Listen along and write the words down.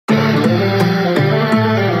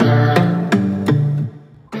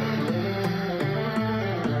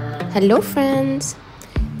Hello friends!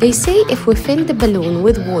 They say if we fill the balloon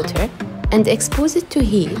with water and expose it to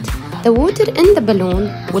heat, the water in the balloon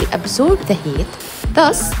will absorb the heat,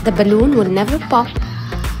 thus the balloon will never pop.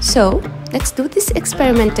 So, let's do this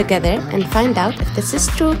experiment together and find out if this is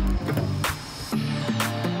true.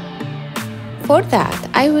 For that,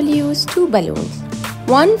 I will use two balloons,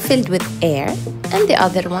 one filled with air and the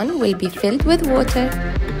other one will be filled with water.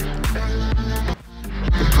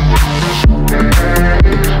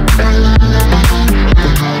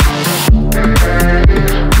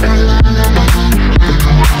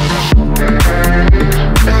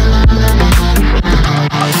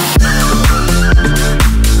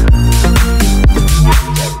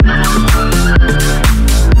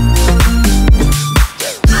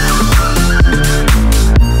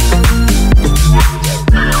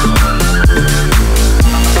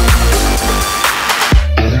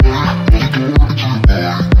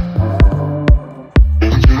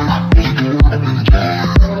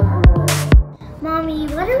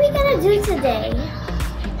 What are we gonna do today?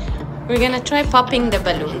 We're gonna try popping the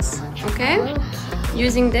balloons, okay?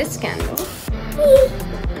 Using this candle.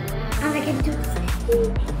 I'm not gonna do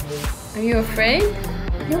it. Are you afraid?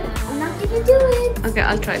 No, I'm not gonna do it. Okay,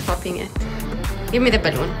 I'll try popping it. Give me the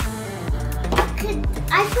balloon. Could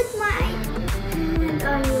I put my hand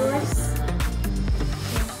on yours?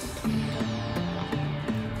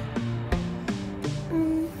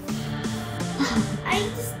 I'm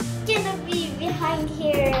just gonna be behind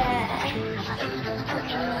here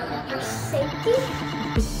for safety.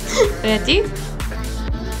 Ready?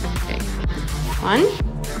 Okay. One.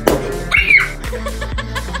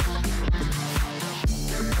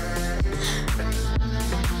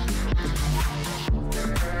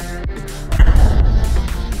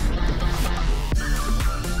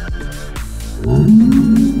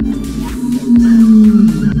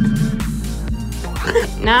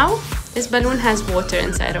 Now, this balloon has water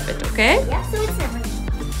inside of it, okay? Yeah, so it's never.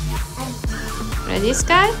 Ready,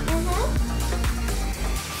 Sky?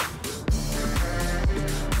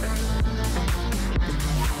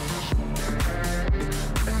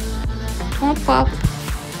 Don't pop.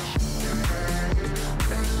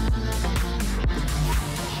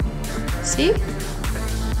 See?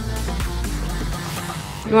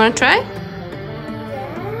 You wanna try?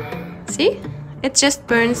 See? It just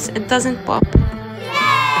burns, it doesn't pop.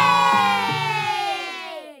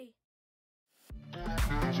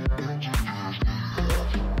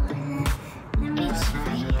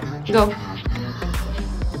 Go.